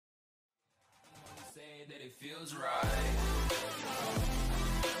that it feels right.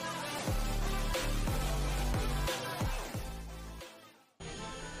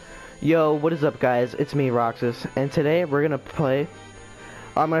 Yo, what is up guys? It's me, Roxas, and today we're gonna play.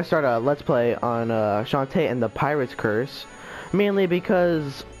 I'm gonna start a let's play on Shantae and the Pirate's Curse, mainly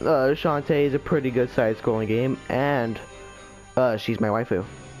because Shantae is a pretty good side-scrolling game, and she's my waifu.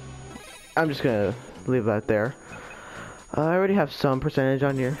 I'm just gonna leave that there. I already have some percentage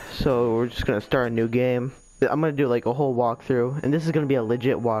on here, so we're just gonna start a new game. I'm gonna do like a whole walkthrough, and this is gonna be a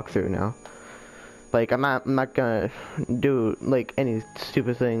legit walkthrough now. Like I'm not gonna do like any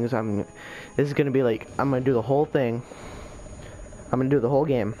stupid things. This is gonna be like I'm gonna do the whole thing. I'm gonna do the whole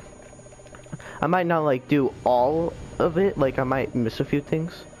game. I might not like do all of it. Like I might miss a few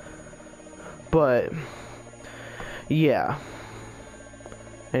things. But yeah.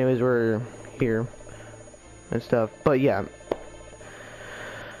 Anyways, we're here and stuff. But yeah.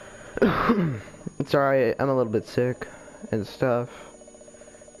 Sorry, I'm a little bit sick and stuff.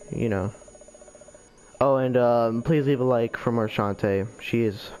 You know. Oh, and please leave a like for more Shantae. She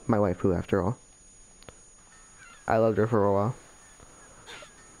is my waifu after all. I loved her for a while.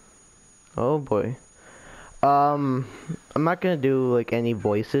 Oh boy. I'm not gonna do like any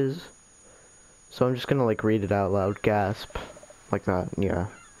voices, so I'm just gonna like read it out loud. Gasp, like that. Yeah,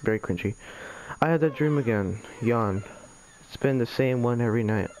 very cringy. I had that dream again. Yawn. It's been the same one every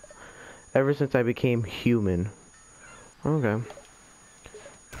night, ever since I became human. Okay.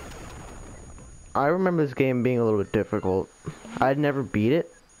 I remember this game being a little bit difficult. I'd never beat it.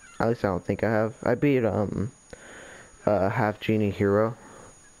 At least I don't think I have. I beat Half Genie Hero,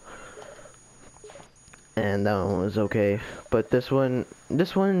 and that one was okay. But this one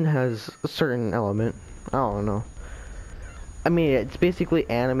has a certain element. I don't know. I mean, it's basically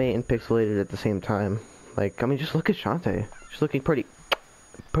anime and pixelated at the same time. Like, I mean, just look at Shantae. She's looking pretty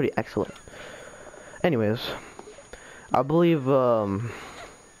excellent. Anyways, I believe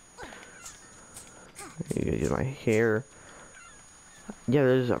you gotta get my hair. Yeah,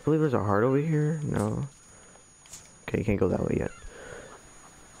 I believe there's a heart over here. No. Okay, you can't go that way yet.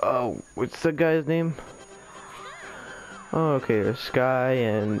 Oh, what's the guy's name? Oh, okay, there's Sky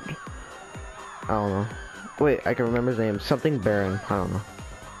and I don't know. Wait, I can remember his name. Something Baron. I don't know.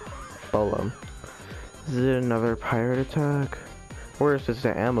 Bolo. Is it another pirate attack? Where is this?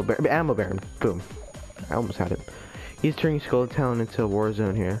 Ammo Baron. Ammo Baron. Boom. I almost had it. He's turning Skull Town into a war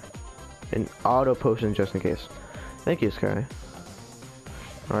zone here. An auto potion just in case. Thank you, Sky.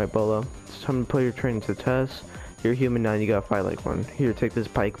 Alright, Bolo. It's time to put your training to the test. You're human now and you gotta fight like one. Here, take this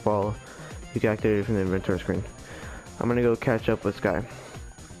pike ball. You can activate it from the inventory screen. I'm gonna go catch up with Sky.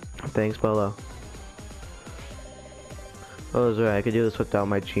 Thanks, Bolo. Oh, that's right. I could do this without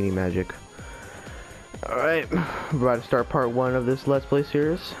my genie magic. Alright. We're about to start part 1 of this Let's Play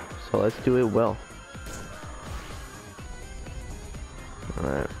series. So let's do it well.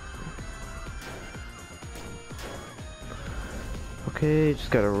 Alright. Okay, just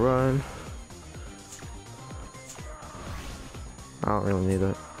gotta run. I don't really need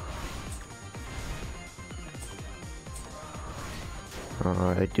that.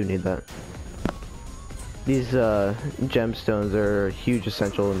 I do need that. These gemstones are a huge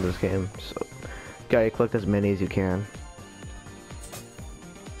essential in this game, so gotta collect as many as you can.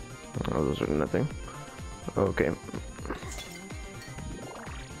 Oh, those are nothing. Okay.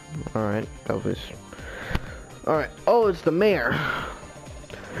 Alright, that was... Alright, oh, it's the mayor!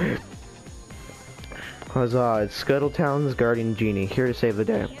 Huzzah, it's Scuttletown's guardian genie, here to save the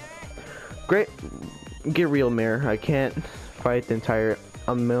day. Great, get real, mayor. I can't fight the entire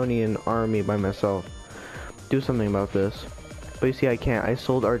Ammonian army by myself. Do something about this. But you see, I can't. I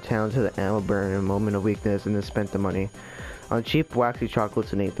sold our town to the ammo baron in a moment of weakness and then spent the money on cheap waxy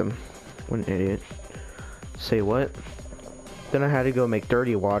chocolates and ate them. What an idiot. Say what? Then I had to go make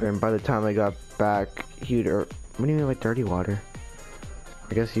dirty water, and by the time I got back, what do you mean by dirty water?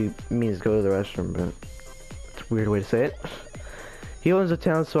 I guess he means go to the restroom, but it's a weird way to say it. He owns the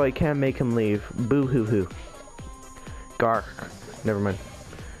town, so I can't make him leave. Boo hoo hoo. Gark. Never mind.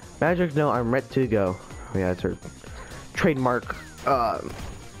 Magic, no, I'm ready to go. Oh, yeah, it's her trademark. That's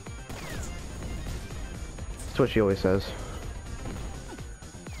what she always says.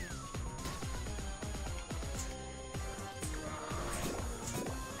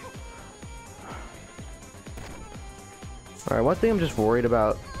 Alright, one thing I'm just worried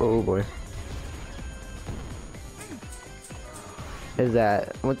about, oh boy, is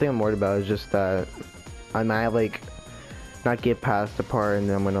that, one thing I'm worried about is just that I might like not get past the part and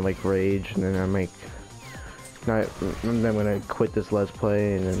then I'm gonna like rage and then I might not, and then I'm gonna quit this let's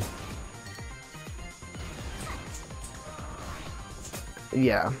play and then,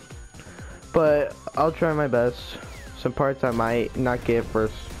 yeah. but I'll try my best. Some parts I might not get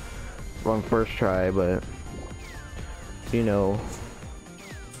on first try, but you know,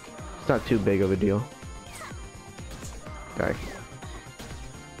 it's not too big of a deal. Okay.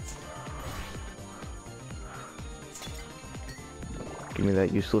 Give me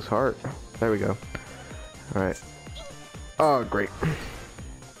that useless heart. There we go. Alright. Oh, great.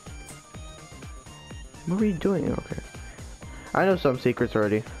 What were you doing? Okay. I know some secrets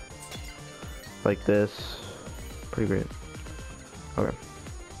already. Like this. Pretty great. Okay.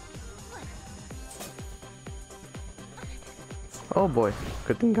 Oh boy.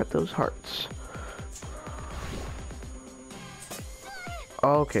 Good thing got those hearts.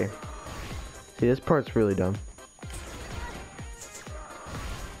 Okay. See, this part's really dumb.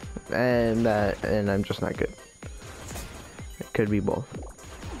 And I'm just not good. It could be both.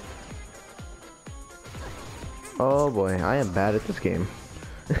 Oh boy, I am bad at this game.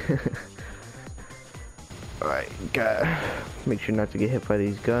 Alright, gotta make sure not to get hit by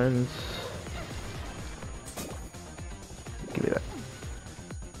these guns. Give me that.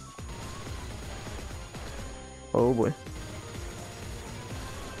 Oh boy.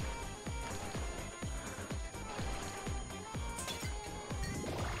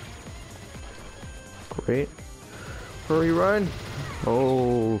 Great. Hurry, run!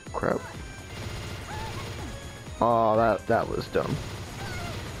 Oh crap. Oh, that was dumb.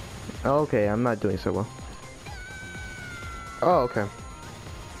 Okay, I'm not doing so well. Oh, okay.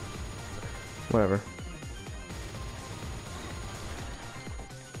 Whatever.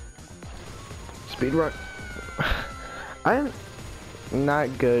 Speed run. I'm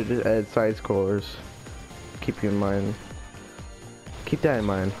not good at side scrollers. Keep you in mind. Keep that in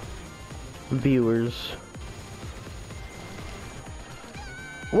mind. Viewers.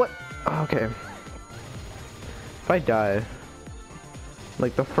 What? Okay. If I die,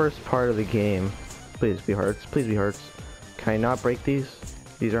 like the first part of the game, please be hearts. Please be hearts. Can I not break these?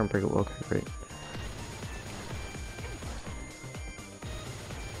 These aren't breakable. Okay, great.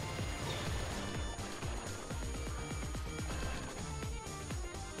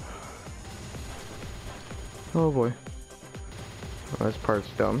 Oh boy. Oh, this part's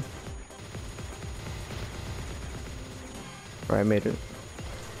dumb. Alright, I made it.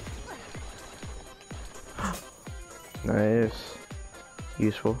 Nice.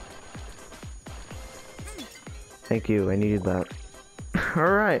 Useful. Thank you, I needed that.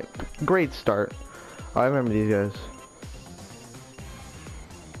 Alright, great start. I remember these guys.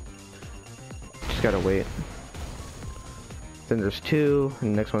 Just gotta wait. Then there's 2,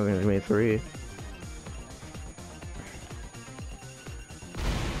 and the next one's gonna be 3.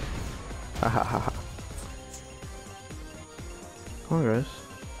 Ha ha ha ha. Come on, guys.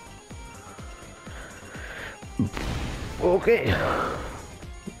 Okay.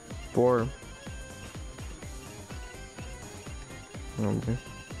 4. Okay.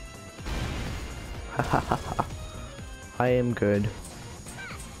 Ha ha ha ha. I am good.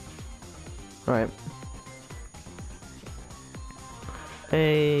 Alright.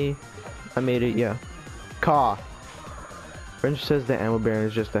 Hey. I made it, yeah. Caw. Wrench says the ammo baron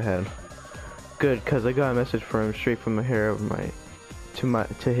is just ahead. Good, cause I got a message from him straight from the hair of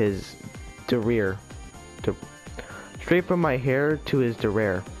to his rear. Straight from my hair to his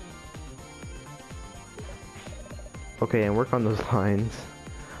rear. Okay, and work on those lines.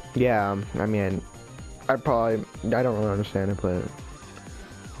 Yeah, I mean, I don't really understand it, but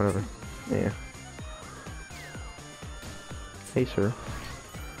whatever. Yeah. Hey, sir.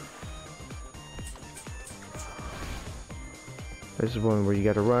 This is one where you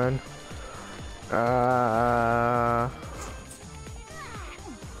gotta run.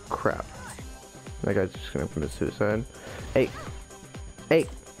 Crap. That guy's just gonna commit suicide. Hey! Hey!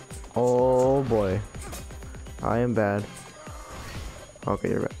 Oh boy. I am bad. Okay,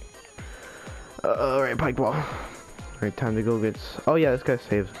 you're right. Alright, pike ball. Alright, time to go get... Oh yeah, this guy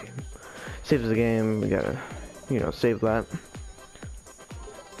saves the game. Saves the game. We gotta, you know, save that.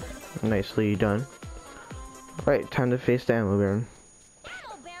 Nicely done. Alright, time to face the ammo baron.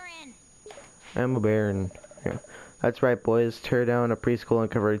 Ammo baron. Yeah. That's right, boys. Tear down a preschool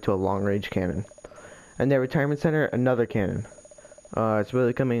and convert it to a long-range cannon. And their retirement center, another cannon. It's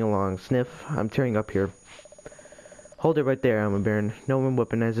really coming along. Sniff, I'm tearing up here. Hold it right there, Ammo Baron. No one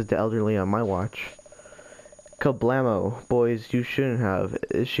weaponizes the elderly on my watch. Kablamo. Boys, you shouldn't have.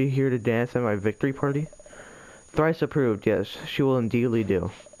 Is she here to dance at my victory party? Thrice approved, yes. She will indeedly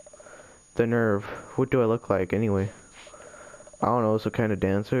do. The nerve. What do I look like, anyway? I don't know, some kind of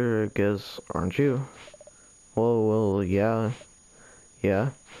dancer, I guess, aren't you? Well, yeah.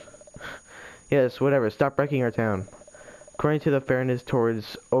 Yeah? Yes, whatever, stop wrecking our town. According to the Fairness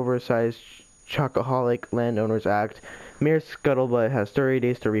Towards Oversized Chocoholic Landowners Act, Mere Scuttlebutt has 30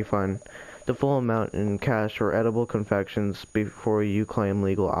 days to refund the full amount in cash or edible confections before you claim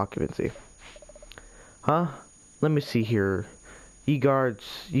legal occupancy. Huh? Let me see here. Ye gads,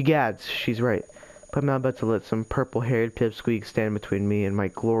 she's right. But I'm not about to let some purple-haired pipsqueak stand between me and my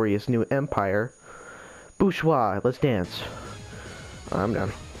glorious new empire. Bourgeois, let's dance. I'm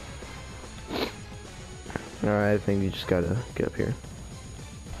down. Alright, I think you just gotta get up here.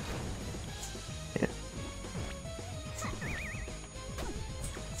 Yeah.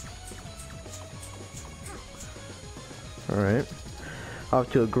 Alright.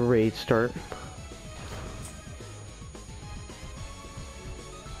 Off to a great start.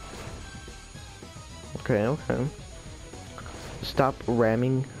 Okay, okay. Stop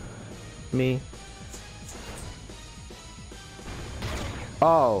ramming me.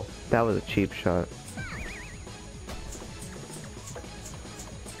 Oh, that was a cheap shot.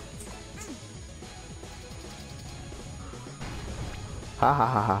 Ha ha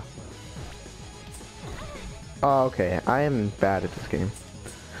ha ha. Oh, okay, I am bad at this game.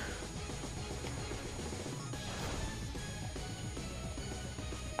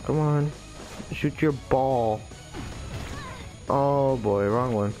 Come on. Shoot your ball. Oh boy,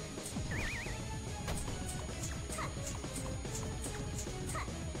 wrong one.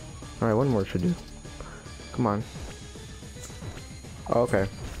 Alright, one more should do. Come on. Oh, okay.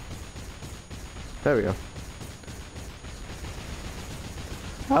 There we go.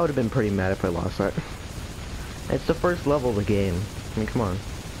 I would have been pretty mad if I lost that. It's the first level of the game. I mean, come on.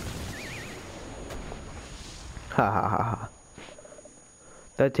 Ha ha ha ha.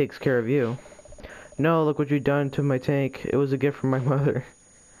 That takes care of you. No, look what you've done to my tank. It was a gift from my mother.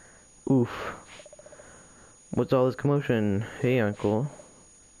 Oof. What's all this commotion? Hey, Uncle.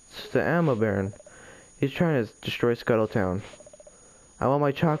 It's the ammo baron. He's trying to destroy Scuttletown. I want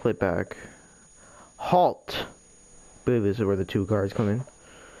my chocolate back. Halt! Boo, this is where the two guards come in.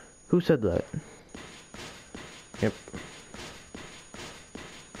 Who said that? Yep.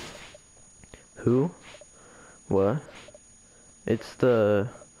 Who? What? It's the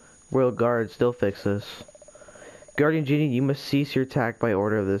Royal Guard. Still fix this. Guardian Genie, you must cease your attack by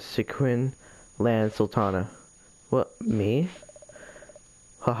order of the Sequin Land Sultana. What? Me?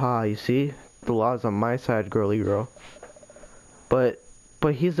 Haha, you see? The law's on my side, girly girl. But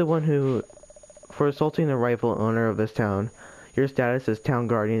he's the one who, for assaulting the rightful owner of this town, your status as town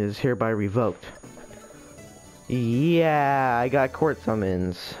guardian is hereby revoked. Yeah, I got court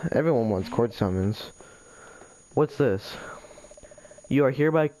summons. Everyone wants court summons. What's this? You are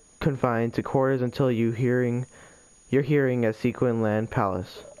hereby confined to quarters until your hearing at Sequin Land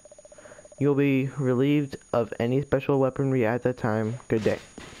Palace. You will be relieved of any special weaponry at that time. Good day.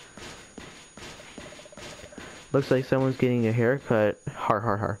 Looks like someone's getting a haircut. Har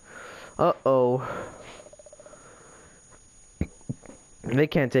har har. Uh-oh. They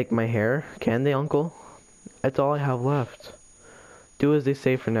can't take my hair, can they, Uncle? That's all I have left. Do as they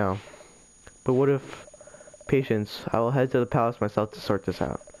say for now. But what if... Patience. I will head to the palace myself to sort this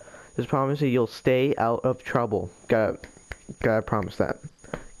out. Just promise you'll stay out of trouble. Gotta promise that.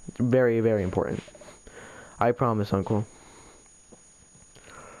 It's very, very important. I promise, Uncle.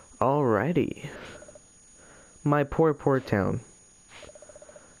 Alrighty. My poor, poor town.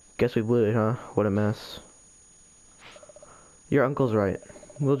 Guess we would, huh? What a mess. Your uncle's right.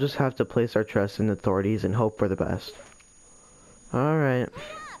 We'll just have to place our trust in the authorities and hope for the best. Alright.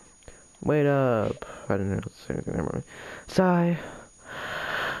 Wait up. I didn't know to say anything. Never mind. Sigh.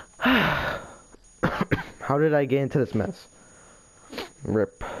 How did I get into this mess?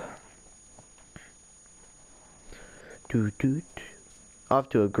 Rip. Doot. Off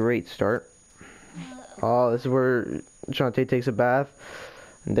to a great start. Oh, this is where Shantae takes a bath,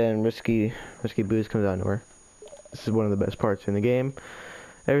 and then Risky Booze comes out nowhere. This is one of the best parts in the game.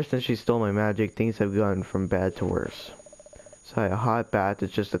 Ever since she stole my magic, things have gone from bad to worse. So a hot bath is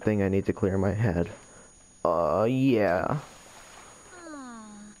just a thing I need to clear my head. Yeah.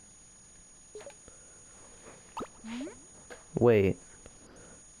 Wait.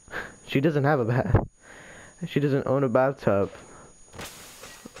 She doesn't have a bath. She doesn't own a bathtub.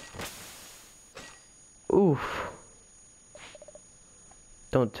 Oof.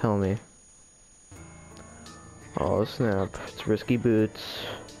 Don't tell me. Oh snap, it's Risky Boots.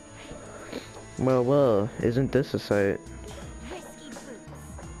 Well, isn't this a sight?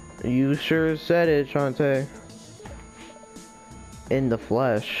 You sure said it, Shantae. In the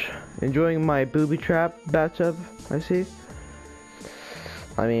flesh. Enjoying my booby trap bathtub, I see.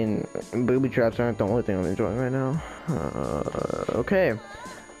 I mean, booby traps aren't the only thing I'm enjoying right now. Okay.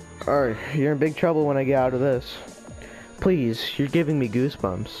 Alright, you're in big trouble when I get out of this. Please, you're giving me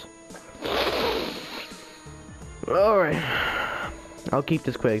goosebumps. Alright. I'll keep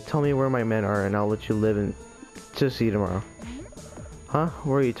this quick. Tell me where my men are and I'll let you live in to see tomorrow. Huh?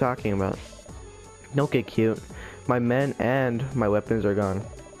 What are you talking about? Don't get cute. My men and my weapons are gone.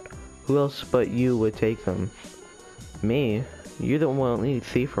 Who else but you would take them? Me? You're the only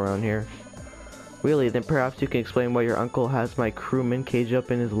thief around here. Really? Then perhaps you can explain why your uncle has my crewman caged up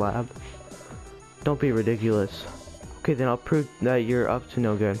in his lab? Don't be ridiculous. Okay, then I'll prove that you're up to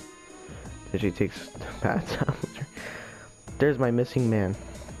no good. Then she takes Pat's out. There's my missing man.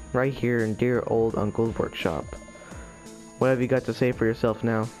 Right here in dear old uncle's workshop. What have you got to say for yourself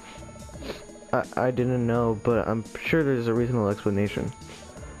now? I didn't know, but I'm sure there's a reasonable explanation.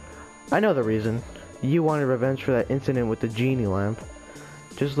 I know the reason. You wanted revenge for that incident with the genie lamp.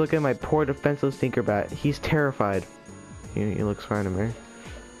 Just look at my poor defenseless Tinkerbat. He's terrified. He looks fine to me.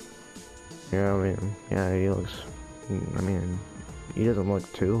 Yeah, I mean, yeah, he looks... I mean, he doesn't look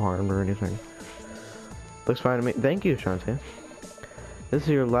too harmed or anything. Looks fine to me. Thank you, Shantae. This is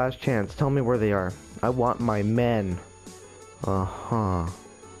your last chance. Tell me where they are. I want my men. Uh-huh.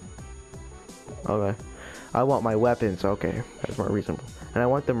 Okay. I want my weapons. Okay, that's more reasonable. And I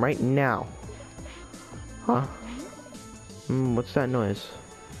want them right now. Huh? What's that noise?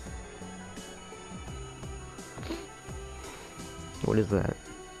 What is that?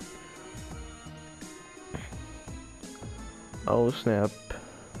 Oh, snap.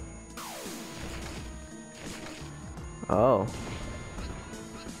 Oh.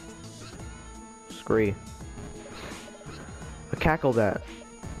 Scree. A cackle that.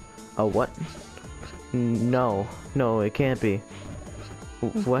 A what? No, it can't be.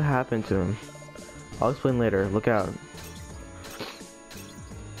 What happened to him? I'll explain later. Look out.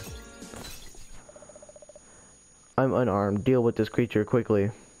 I'm unarmed. Deal with this creature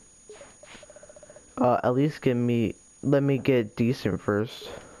quickly. At least let me get decent first.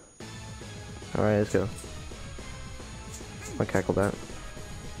 Alright, let's go. I cackle that.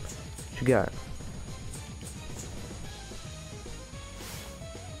 What you got?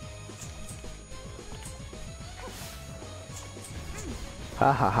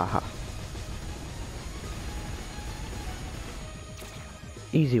 Ha ha ha ha.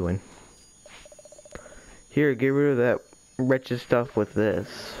 Easy win. Here, get rid of that wretched stuff with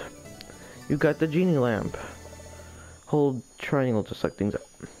this. You got the genie lamp. Hold triangle to suck things up.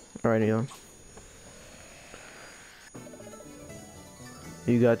 Alright,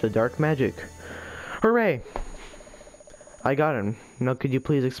 you got the dark magic. Hooray! I got him. Now could you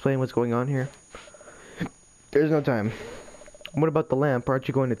please explain what's going on here? There's no time. What about the lamp? Aren't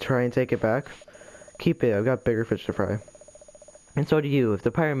you going to try and take it back? Keep it. I've got bigger fish to fry. And so do you. If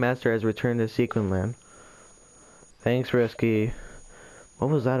the pirate master has returned to Sequin Land. Thanks, Risky. What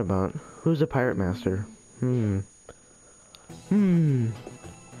was that about? Who's the pirate master?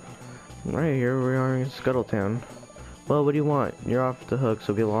 Right, here we are in Scuttletown. Well, what do you want? You're off the hook,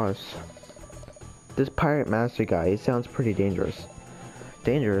 so get lost. This pirate master guy, he sounds pretty dangerous.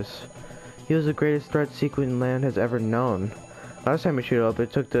 Dangerous? He was the greatest threat Sequin Land has ever known. Last time he showed up,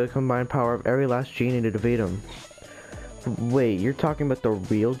 it took the combined power of every last genie to defeat him. Wait, you're talking about the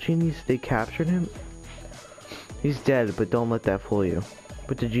real genies? They captured him? He's dead, but don't let that fool you.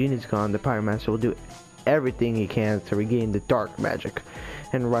 But the genie's gone, the pirate master will do everything he can to regain the dark magic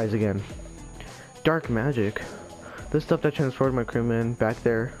and rise again. Dark magic? The stuff that transformed my crewmen back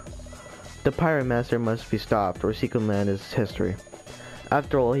there? The pirate master must be stopped, or Sequin Land is history.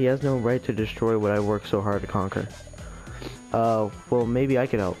 After all, he has no right to destroy what I worked so hard to conquer. Well, maybe I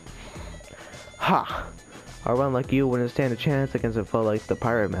could help. Ha! A run like you wouldn't stand a chance against a foe like the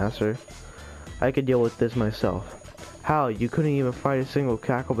pirate master. I could deal with this myself. How? You couldn't even fight a single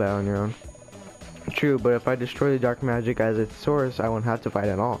cacklebat on your own. True, but if I destroy the dark magic as its source, I won't have to fight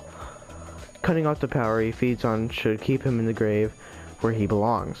at all. Cutting off the power he feeds on should keep him in the grave where he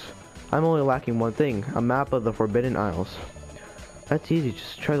belongs. I'm only lacking one thing, a map of the Forbidden Isles. That's easy,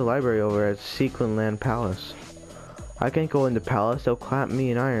 just try the library over at Sequin Land Palace. I can't go in the palace, they'll clap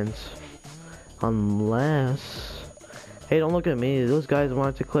me in irons. Unless... Hey, don't look at me, those guys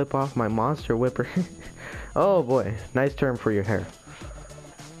wanted to clip off my monster whipper. Oh boy, nice term for your hair.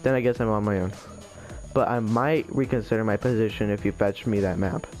 Then I guess I'm on my own. But I might reconsider my position if you fetch me that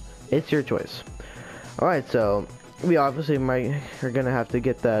map. It's your choice. Alright, so we obviously are gonna have to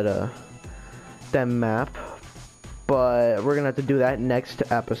get that that map. But we're gonna have to do that next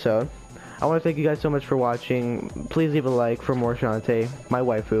episode. I want to thank you guys so much for watching. Please leave a like for more Shantae, my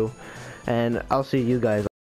waifu. And I'll see you guys